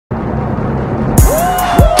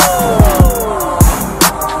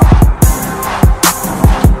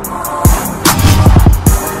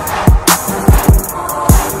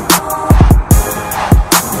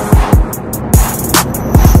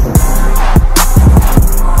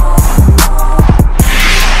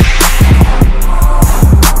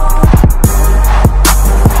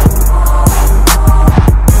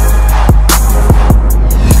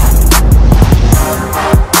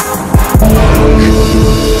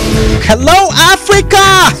Hello, Africa!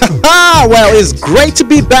 Well, it's great to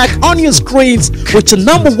be back on your screens with your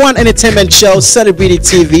number one entertainment show, Celebrity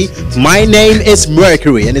TV. My name is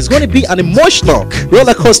Mercury, and it's going to be an emotional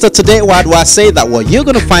roller coaster today. Why do I say that? Well, you're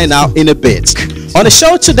going to find out in a bit. On the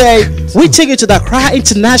show today, we take you to the Accra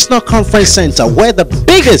International Conference Center, where the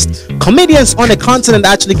biggest comedians on the continent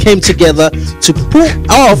actually came together to pull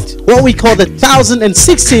off what we call the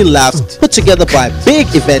 1016 Laughs, put together by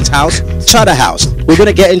Big Event House, Charterhouse. We're going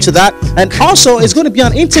to get into that, and also it's going to be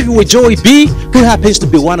an interview with Joey B, who happens to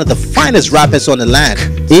be one of the finest rappers on the land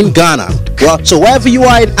in Ghana. Well, so wherever you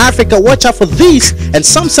are in Africa, watch out for these and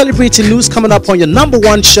some celebrity news coming up on your number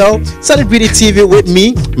one show, Celebrity TV, with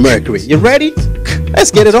me, Mercury. You ready?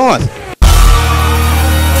 Let's get it on.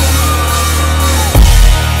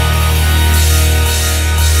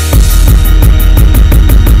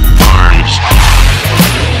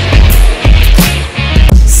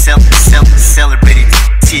 Celebrity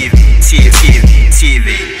TV.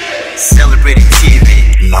 Celebrity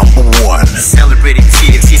TV. Number one. Celebrity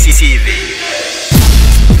TV.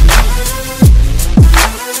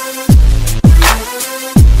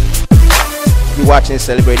 You're watching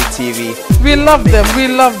Celebrity TV. We love them. We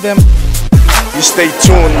love them. You stay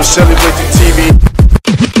tuned with Celebrity TV.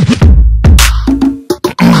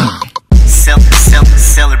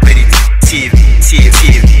 Celebrity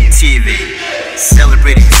TV.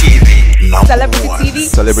 Celebrity TV. Number one.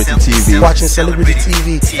 Celebrity TV. Watching Celebrity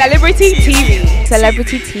TV. Celebrity TV.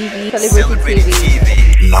 Celebrity TV. Celebrity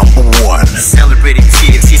TV. Number one. Celebrity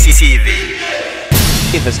TV.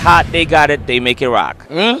 If it's hot, they got it, they make it rock.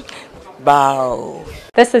 Bow.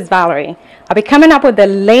 This is Valerie. I'll be coming up with the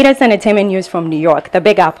latest entertainment news from New York, the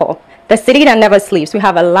Big Apple, the city that never sleeps. We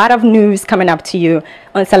have a lot of news coming up to you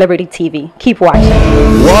on Celebrity TV. Keep watching.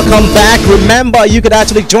 Welcome back. Remember, you could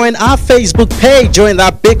actually join our Facebook page, join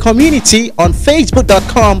that big community on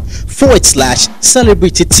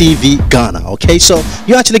facebook.com/Celebrity TV Ghana. Okay, so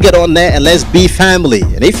you actually get on there and let's be family.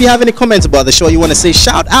 And if you have any comments about the show, you want to say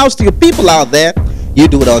shout outs to your people out there, you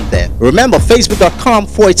do it on there. Remember,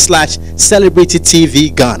 facebook.com/Celebrity TV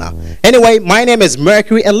Ghana. Anyway, my name is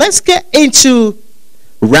Mercury, and let's get into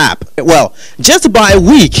rap. Well, just about a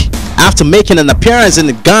week after making an appearance in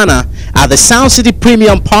Ghana at the Sound City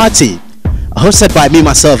Premium Party, hosted by me,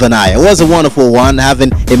 myself, and I. It was a wonderful one,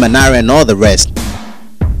 having Imanari and all the rest.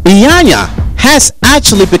 Iyanya has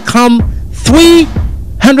actually become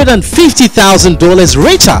 $350,000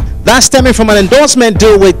 richer. That's stemming from an endorsement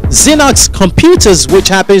deal with Xerox Computers, which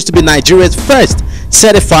happens to be Nigeria's first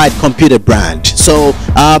certified computer brand. So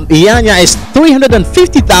Iyanya is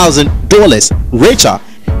 $350,000 richer.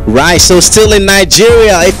 Right, so still in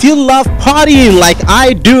Nigeria, if you love partying like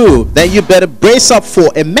I do, then you better brace up for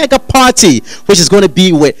a mega party, which is going to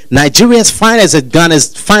be with Nigeria's finest and Ghana's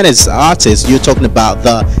finest artists. You're talking about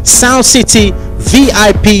the Sound City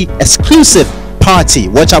VIP exclusive party.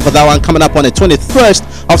 Watch out for that one, coming up on the 21st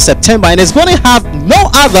of September, and it's going to have no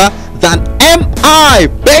other than MI,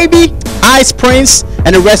 baby, Ice Prince,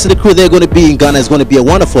 and the rest of the crew. They're going to be in Ghana. It's going to be a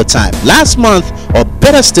wonderful time. Last month, or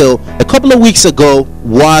better still, a couple of weeks ago,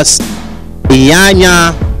 was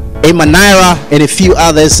Iyanya, Emanaira, and a few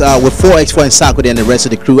others with 4x4 and Sakudi and the rest of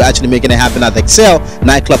the crew actually making it happen at the Excel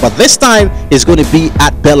nightclub. But this time, it's going to be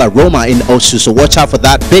at Bella Roma in Osu. So watch out for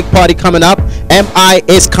that big party coming up. MI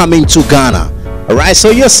is coming to Ghana. Alright, so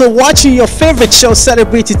you're still watching your favorite show,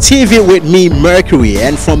 Celebrity TV, with me, Mercury.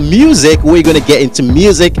 And from music, we're going to get into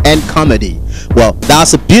music and comedy. Well,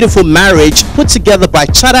 that's a beautiful marriage put together by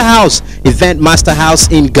Charterhouse Event Master House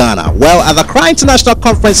in Ghana. Well, at the Accra International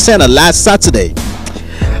Conference Center last Saturday,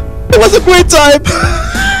 it was a great time.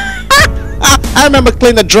 I remember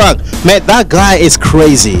playing the drunk. Man, that guy is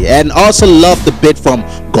crazy. And also love the bit from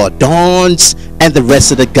Gordons and the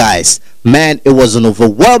rest of the guys. Man, it was an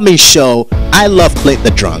overwhelming show. I love Clint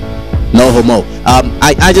the Drunk. No homo.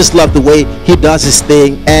 I just love the way he does his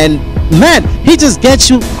thing. And man, he just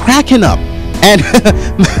gets you cracking up. And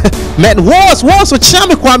man, what's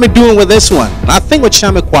Chame Kwame doing with this one? I think what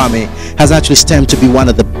Chame Kwame has actually stemmed to be one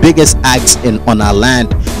of the biggest acts on our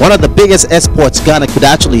land, one of the biggest exports Ghana could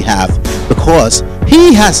actually have, because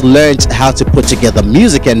he has learned how to put together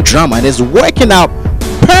music and drama, and is working out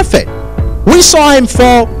perfect. We saw him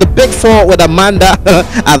for the big four with Amanda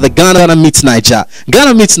at the Ghana Meets Niger.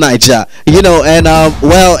 Ghana Meets Niger, you know, and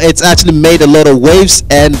well, it's actually made a lot of waves,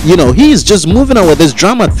 and you know, he's just moving on with this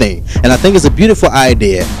drama thing, and I think it's a beautiful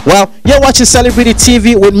idea. Well, you're watching Celebrity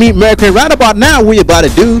TV with me, Mercury. Right about now, we're about to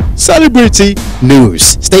do Celebrity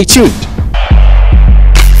News. Stay tuned.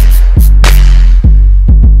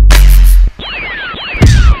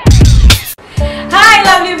 Hi,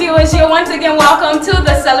 lovely viewers. You're once again welcome to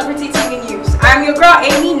the Celebrity TV News. I am your girl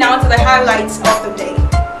Amy. Now to the highlights of the day.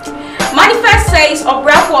 Manifest says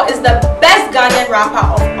Obrafour is the best Ghanaian rapper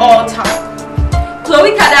of all time.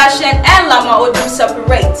 Khloe Kardashian and Lamar Odom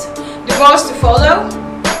separate. Divorce to follow.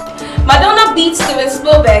 Madonna beats Steven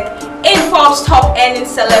Spielberg in Forbes top earning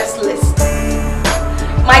celebs list.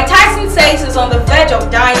 Mike Tyson says he's on the verge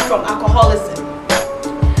of dying from alcoholism.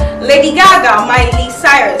 Lady Gaga, Miley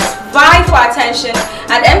Cyrus vie for attention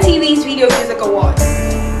at MTV's Video Music Awards.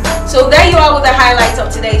 So there you are with the highlights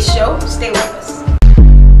of today's show. Stay with us.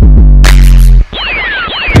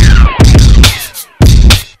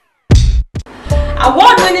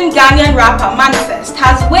 Award-winning Ghanaian rapper Manifest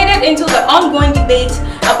has waded into the ongoing debate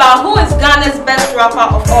about who is Ghana's best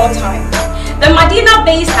rapper of all time. The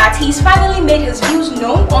Medina-based artist finally made his views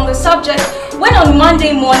known on the subject when on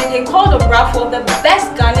Monday morning he called Obrafour the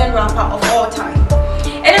best Ghanaian rapper of all time.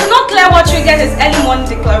 It is not clear what triggered his early morning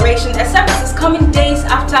declaration, except it is coming days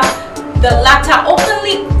after the latter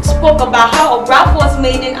openly spoke about how Obrafour's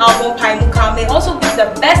maiden album Paimuka may also be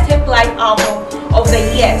the best hip life album of the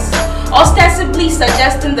years, ostensibly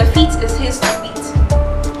suggesting the feat is his to beat.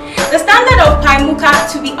 The standard of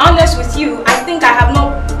Paimuka, to be honest with you, I think I have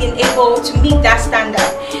not been able to meet that standard,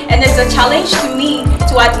 and it's a challenge to me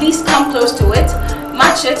to at least come close to it,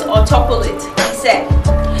 match it or topple it, he said.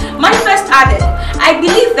 Manifest added, I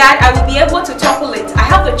believe that I will be able to topple it. I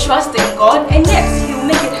have the trust in God, and yes, he will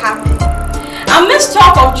make it happen. Amidst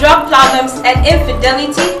talk of drug problems and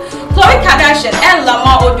infidelity, Khloe Kardashian and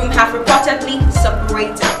Lamar Odom have reportedly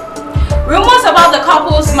separated. Rumors about the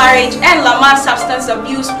couple's marriage and Lamar's substance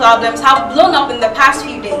abuse problems have blown up in the past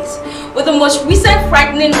few days, with the most recent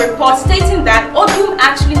frightening report stating that Odom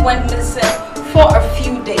actually went missing for a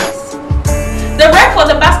few days. The rep for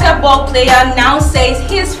the basketball player now says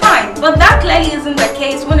he is fine, but that clearly isn't the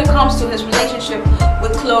case when it comes to his relationship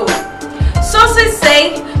with Khloe. Sources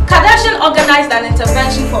say Kardashian organized an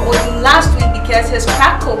intervention for Odom last week because his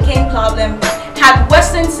crack cocaine problem had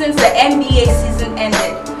worsened since the NBA season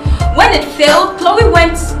ended. When it failed, Khloe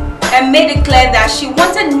went and made it clear that she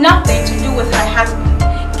wanted nothing to do with her husband,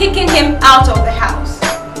 kicking him out of the house.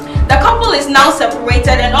 The couple is now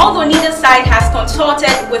separated, and although neither side has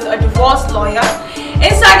consulted with a divorce lawyer,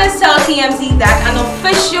 insiders tell TMZ that an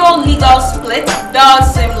official legal split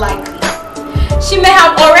does seem likely. She may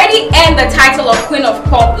have already earned the title of Queen of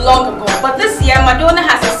Pop long ago, but this year Madonna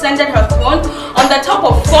has ascended her throne on the top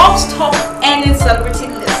of Forbes top earning celebrity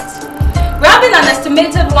list. Grabbing an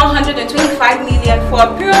estimated $125 million for a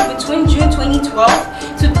period between June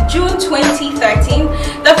 2012 to June 2013,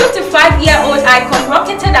 the 55-year-old icon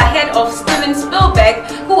rocketed ahead of Steven Spielberg,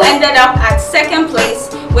 who ended up at second place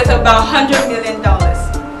with about $100 million.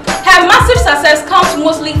 Her massive success comes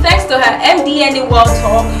mostly thanks to her MDNA World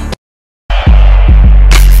Tour.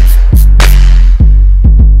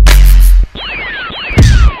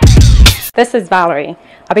 This is Valerie.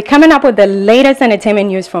 I'll be coming up with the latest entertainment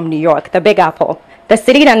news from New York, the Big Apple, the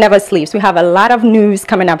city that never sleeps. We have a lot of news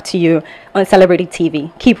coming up to you on Celebrity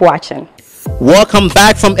TV. Keep watching. Welcome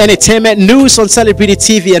back from Entertainment News on Celebrity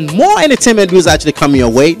TV, and more entertainment news actually coming your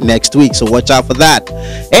way next week, so watch out for that.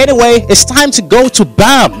 Anyway, it's time to go to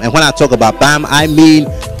BAM, and when I talk about BAM, I mean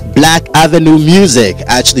Black Avenue Music,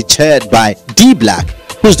 actually chaired by D-Black,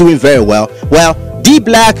 who's doing very well. Well,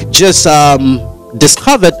 D-Black just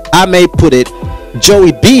discovered, I may put it,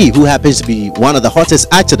 Joey B, who happens to be one of the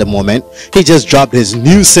hottest acts at the moment. He just dropped his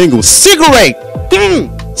new single, Cigarette.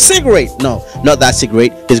 Cigarette. No, not that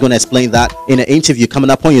cigarette. He's going to explain that in an interview coming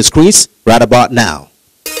up on your screens right about now.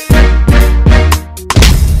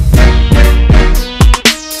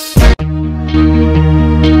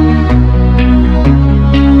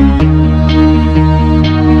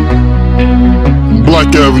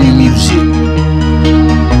 Black Avenue Music.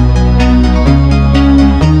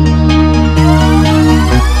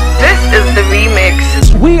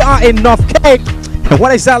 We are in North Cape, and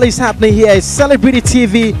what exactly is happening here is Celebrity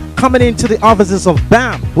TV coming into the offices of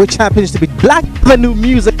BAM, which happens to be Black Avenue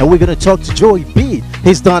Music, and we're going to talk to Joey B.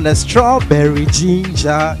 He's done a strawberry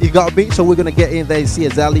ginger, you got me? So we're going to get in there and see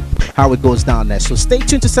exactly how it goes down there. So stay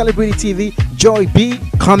tuned to Celebrity TV. Joey B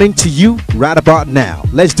coming to you right about now.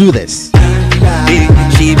 Let's do this.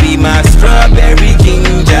 She be my strawberry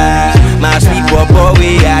ginger, my sweet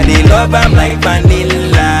boy, I they love I'm like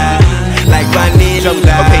vanilla. Like vanilla.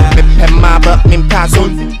 Okay, me my but me pass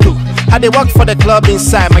on too. I they walk for the club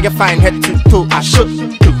inside, my fine head too. I should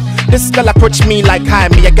too. This girl approached me like hi,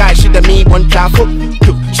 me a guy, she the me one travel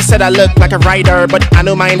too. She said I look like a rider, but I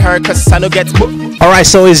don't mind her cause I don't get booked. Alright,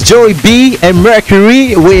 so it's Joey B and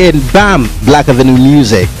Mercury. We're in BAM, Black Avenue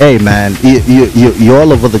Music. Hey man, you're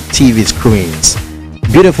all over the TV screens.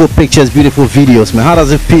 Beautiful pictures, beautiful videos, man. How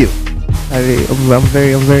does it feel? Charlie, I'm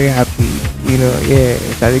very happy. You know, yeah,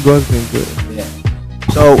 Charlie, God's been good. Yeah.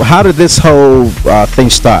 So how did this whole thing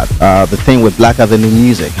start? The thing with Black Avenue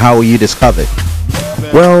Music. How were you discovered?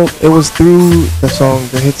 Well, it was through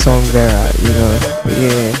the hit song Vera, you know.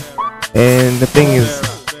 Yeah. And the thing is,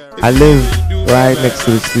 I live right next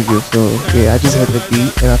to the studio, so yeah, I just heard the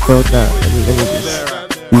beat and I felt that. Let me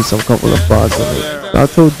just do some couple of bars on it. So I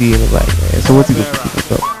told D and I'm like, man, so what's he gonna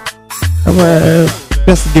put up? I'm like,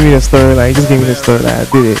 just give me the storyline. Just give me the storyline. I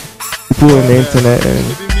did it. We put it on the internet and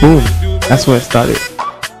boom, that's where it started.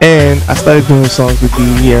 And I started doing songs with D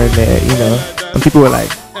here and there, you know. And people were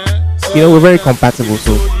like, you know, we're very compatible,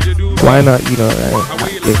 so why not, you know,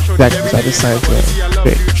 exactly. So I just signed to him.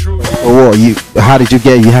 Oh, how did you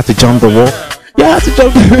get? You had to jump the wall? Yeah, I had to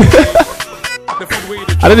jump.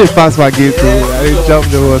 I didn't pass my gate through. I didn't jump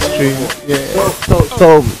the wall straight. Yeah.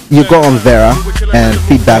 So you got on Vera, and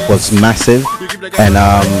feedback was massive. And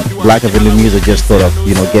Black Avenue Music just thought of,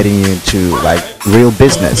 you know, getting you into like real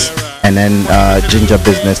business. And then Ginger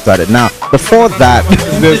Business started. Now, before that,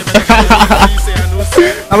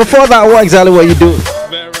 what exactly were you doing?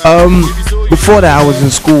 Before that, I was in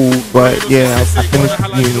school, but yeah, I finished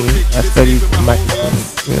uni. I studied marketing,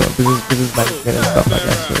 you know, business management and stuff like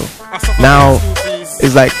that. So now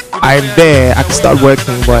it's like I'm there. I can start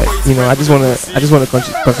working, but you know, I just wanna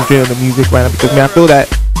concentrate on the music right now because I feel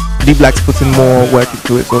that D Black's putting more work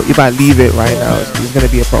into it. So if I leave it right now, it's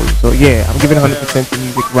gonna be a problem. So yeah, I'm giving 100% to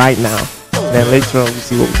music right now. And then later on, we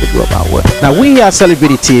see what we can do about work. Now we at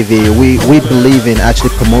Celebrity TV, we believe in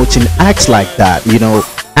actually promoting acts like that. You know,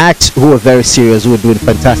 acts who are very serious, who are doing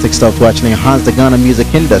fantastic stuff to actually enhance the Ghana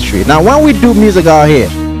music industry. Now, when we do music out here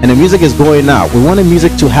and the music is going out, we want the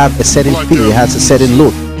music to have a certain feel. It has a certain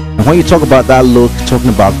look. And when you talk about that look, talking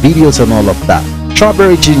about videos and all of that,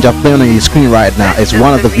 Strawberry Ginger playing on your screen right now is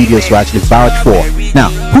one of the videos to actually vouch for. Now,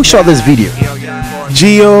 who shot this video?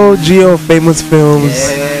 Geo, Famous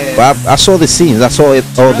Films. Yeah. Well, I saw the scenes. I saw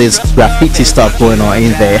all this graffiti stuff going on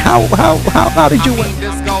in there. How did you win?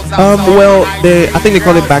 Well, I think they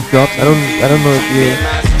call it backdrops. I don't know if you.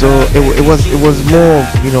 So it was more,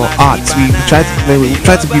 you know, arts. We tried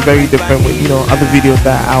to be very different with, you know, other videos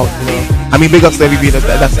that are out. You know, I mean, big ups to every video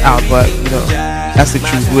that's out, but you know, that's the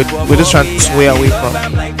truth. We're just trying to sway away from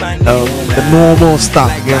the normal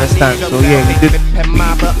stuff. You understand? So yeah, we did.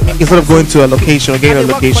 Instead of going to a location or getting a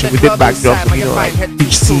location, we did backdrops, you know, like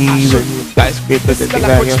beach scenes and skyscrapers and things like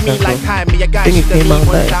that. You understand? So I think it came out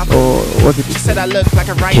nice, or what did it say?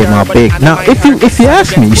 Came out big. Now, if you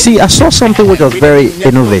ask me, you see, I saw something which was very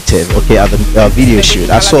innovative. Okay, at the video shoot,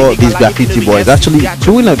 I saw these graffiti boys actually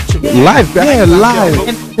doing a live. Yeah,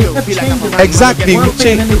 live. Exactly.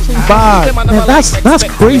 Bad. Man, that's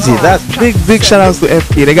crazy. That's big shout outs to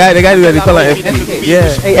FK. The guy they call her FK.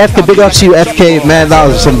 Yeah. Hey FK, big up to you, FK. Man, that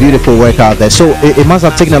was some beautiful work out there. So it must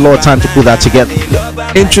have taken a lot of time to put that together.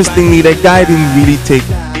 Interestingly, the guy didn't really take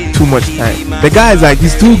too much time. The guy is like,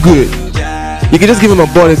 he's too good. You can just give him a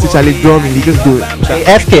ball and say, Charlie, draw me. He just do it. Hey,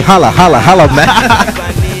 FK, holla, man.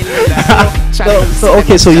 So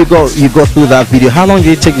okay, so you go through that video. How long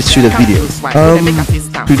did it take you to shoot the video?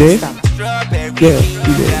 2 days. Yeah,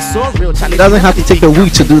 2 days. It doesn't have to take a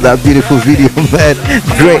week to do that beautiful video, man.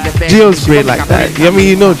 Great. Gio's great like that. I mean,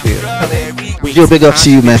 you know Gio. Gio, big up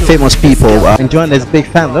to you, man. Famous people enjoying this big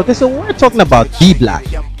family. Okay, so we're talking about D Black.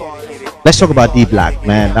 Let's talk about D Black,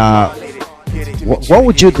 man. What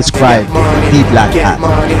would you describe D Black as?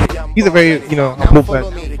 He's a very, you know, humble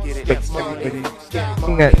person. Respects everybody. I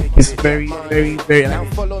think that he's very, very, very like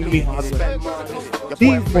extremely hard work.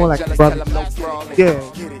 He's more like a brother. Yeah.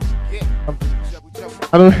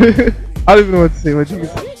 I don't even know what to say. What you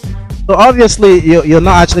say? So obviously you're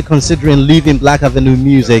not actually considering leaving Black Avenue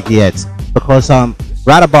Music yet, because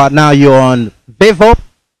right about now you're on Vivo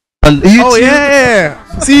on YouTube. Oh yeah.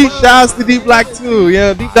 See, shouts to D Black too.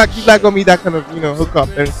 Yeah, D Black got me that kind of, you know, hookup.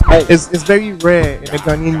 And it's very rare in the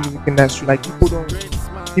Ghanaian music industry. Like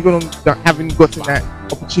people haven't gotten that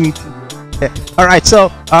opportunity. Yeah. All right,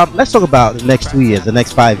 so let's talk about the next 2 years, the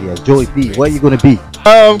next 5 years. Joey B, where are you gonna be?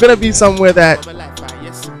 I'm gonna be somewhere that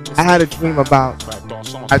I had a dream about.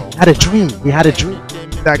 I had a dream. You had a dream.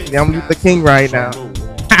 Exactly. I'm the king right now.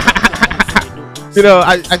 You know,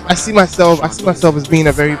 I see myself as being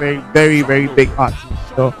a very, very, very, very big artist.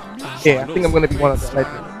 So yeah, I think I'm gonna be one of the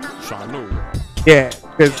legends. Yeah,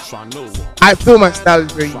 because I feel my style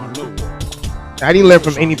is very unique. I didn't learn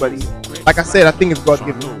from anybody. Like I said, I think it's God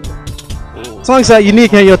given. Songs are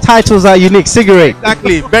unique and your titles are unique. Cigarette.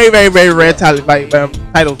 Exactly. Very, very, very rare talent, like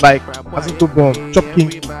titles like Azito Bomb, Chop King,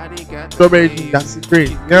 Strawberry Ginger, that's great.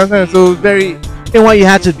 You know what I'm saying? So very. And why you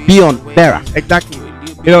had to be on Vera. Exactly.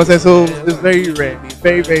 You know what I'm saying? So it's very rare,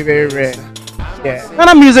 very, very, very rare. Yeah. In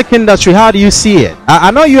the music industry, how do you see it?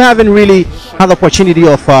 I know you haven't really had the opportunity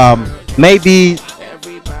of maybe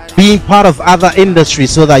being part of other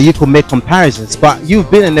industries so that you could make comparisons, but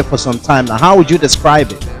you've been in it for some time now. How would you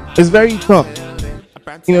describe it? It's very tough.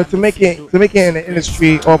 You know, to make it in the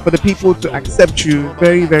industry or for the people to accept you,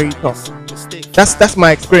 very, very tough. That's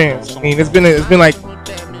my experience. I mean, it's been like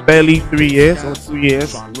barely 3 years or 2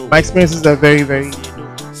 years. My experiences are very, very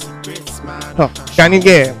tough.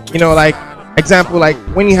 You know, like example, like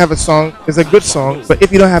when you have a song, it's a good song, but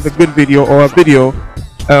if you don't have a good video or a video,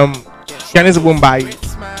 Ghanaians won't buy you.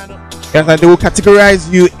 Yes, like they will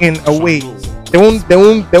categorize you in a way. They won't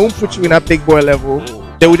put you in a big boy level.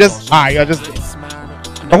 They will just you're just this.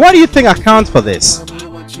 But what do you think accounts for this?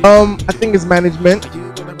 I think it's management.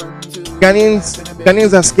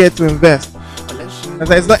 Ghanaians are scared to invest.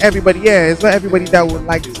 It's not everybody. Yeah, it's not everybody that would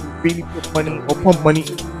like to really put money or pump money.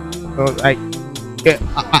 So, like, yeah,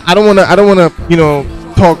 I don't wanna, you know,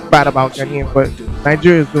 talk bad about Ghanaians, but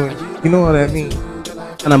Nigeria is doing. You know what I mean?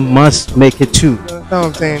 And I must make it too. That's what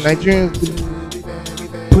I'm saying. Nigerians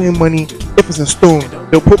putting money. If it's a stone,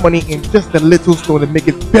 they'll put money in just a little stone and make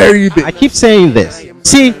it very big. I keep saying this.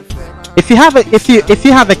 See, if you have a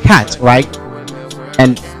cat, right,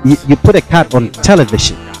 and you put a cat on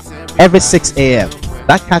television every 6 a.m.,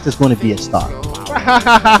 that cat is going to be a star.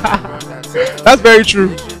 That's very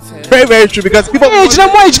true. Very, very true. Because people.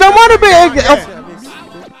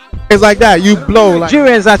 It's like that. You blow. Like,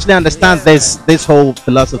 Nigerians actually understand this whole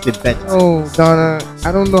philosophy better. Oh, Donna,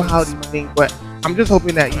 I don't know how you think, but I'm just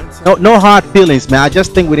hoping that you. No hard feelings, man. I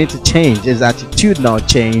just think we need to change. It's attitudinal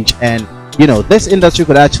change, and you know, this industry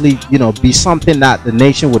could actually, you know, be something that the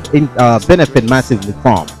nation would benefit massively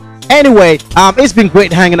from. Anyway, it's been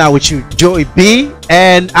great hanging out with you, Joey B,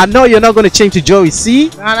 and I know you're not going to change to Joey C.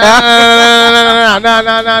 Nah.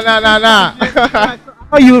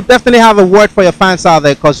 You definitely have a word for your fans out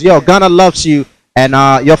there, because Ghana loves you, and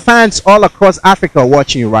your fans all across Africa are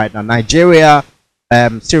watching you right now. Nigeria,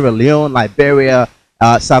 Sierra Leone, Liberia,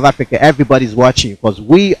 South Africa, everybody's watching, because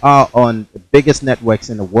we are on the biggest networks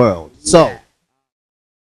in the world. So,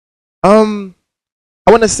 I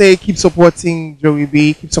want to say keep supporting Joey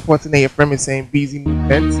B, keep supporting AFM and saying BZ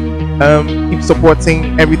movement, keep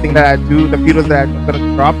supporting everything that I do, the videos that I'm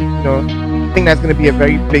gonna drop. You know, I think that's gonna be a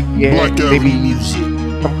very big year, maybe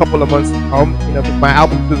some couple of months to come. You know, because my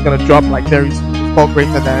album is gonna drop like very soon. It's called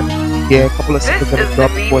Greater Than. Yeah, a couple of singles gonna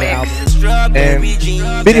drop before the album, and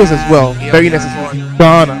videos as well. Very necessary.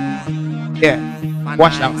 Ghana. Yeah.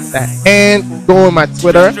 Watch out for that. And go on my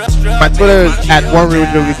Twitter. My Twitter is at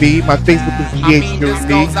OneRealJoeyB. My Facebook is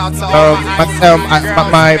GHJoeyB.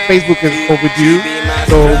 My Facebook is overdue.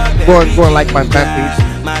 So go and like my fan page.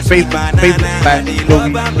 Facebook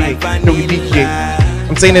 /JoeyBGH.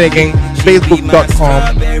 I'm saying it again.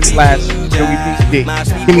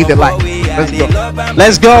 Facebook.com/JoeyBGH. Give me the like. Let's go.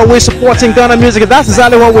 Let's go. We're supporting Ghana music. That's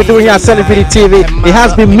exactly what we're doing here at Celebrity TV. It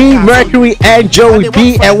has been me, Mercury, and Joey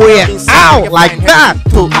B, and we're out like that.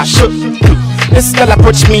 This girl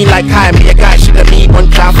approached me like, hi, me a guy, she the me on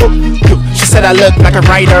travel. She said I look like a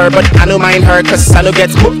writer, but I don't mind her, cause I don't get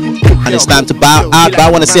and it's time to bow out, but I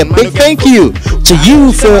want to say a big thank you to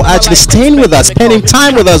you for actually staying with us, spending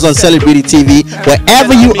time with us on Celebrity TV,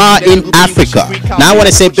 wherever you are in Africa. Now I want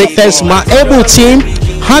to say big thanks to my able team,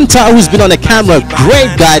 Hunter, who's been on the camera,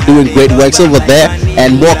 great guy doing great works over there,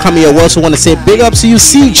 and more coming your way. Also want to say big ups to you,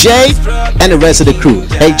 CJ, and the rest of the crew.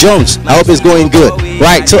 Hey Jones, I hope it's going good.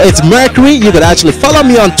 Right, so it's Mercury. You can actually follow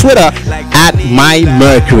me on Twitter at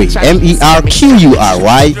mymercury,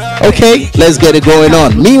 MERQURY. Okay, let's get it going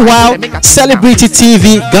on. Meanwhile, Celebrity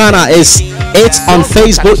TV Ghana it's on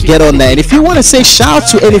Facebook. Get on there, and if you want to say shout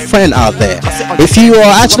to any friend out there, if you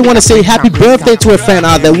actually want to say happy birthday to a friend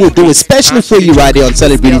out there, we'll do it especially for you right here on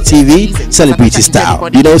Celebrity TV, Celebrity Style.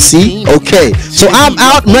 You know, see? Okay, so I'm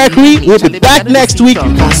out, Mercury. We'll be back next week.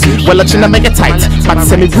 Well, let's make it tight, but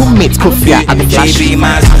send me roommates coffee and the flash. She be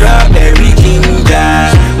my strawberry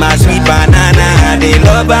ginger, my sweet banana, they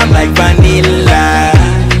love I'm like vanilla.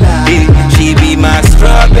 She be my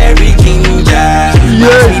strawberry ginger, my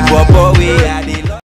sweet purple.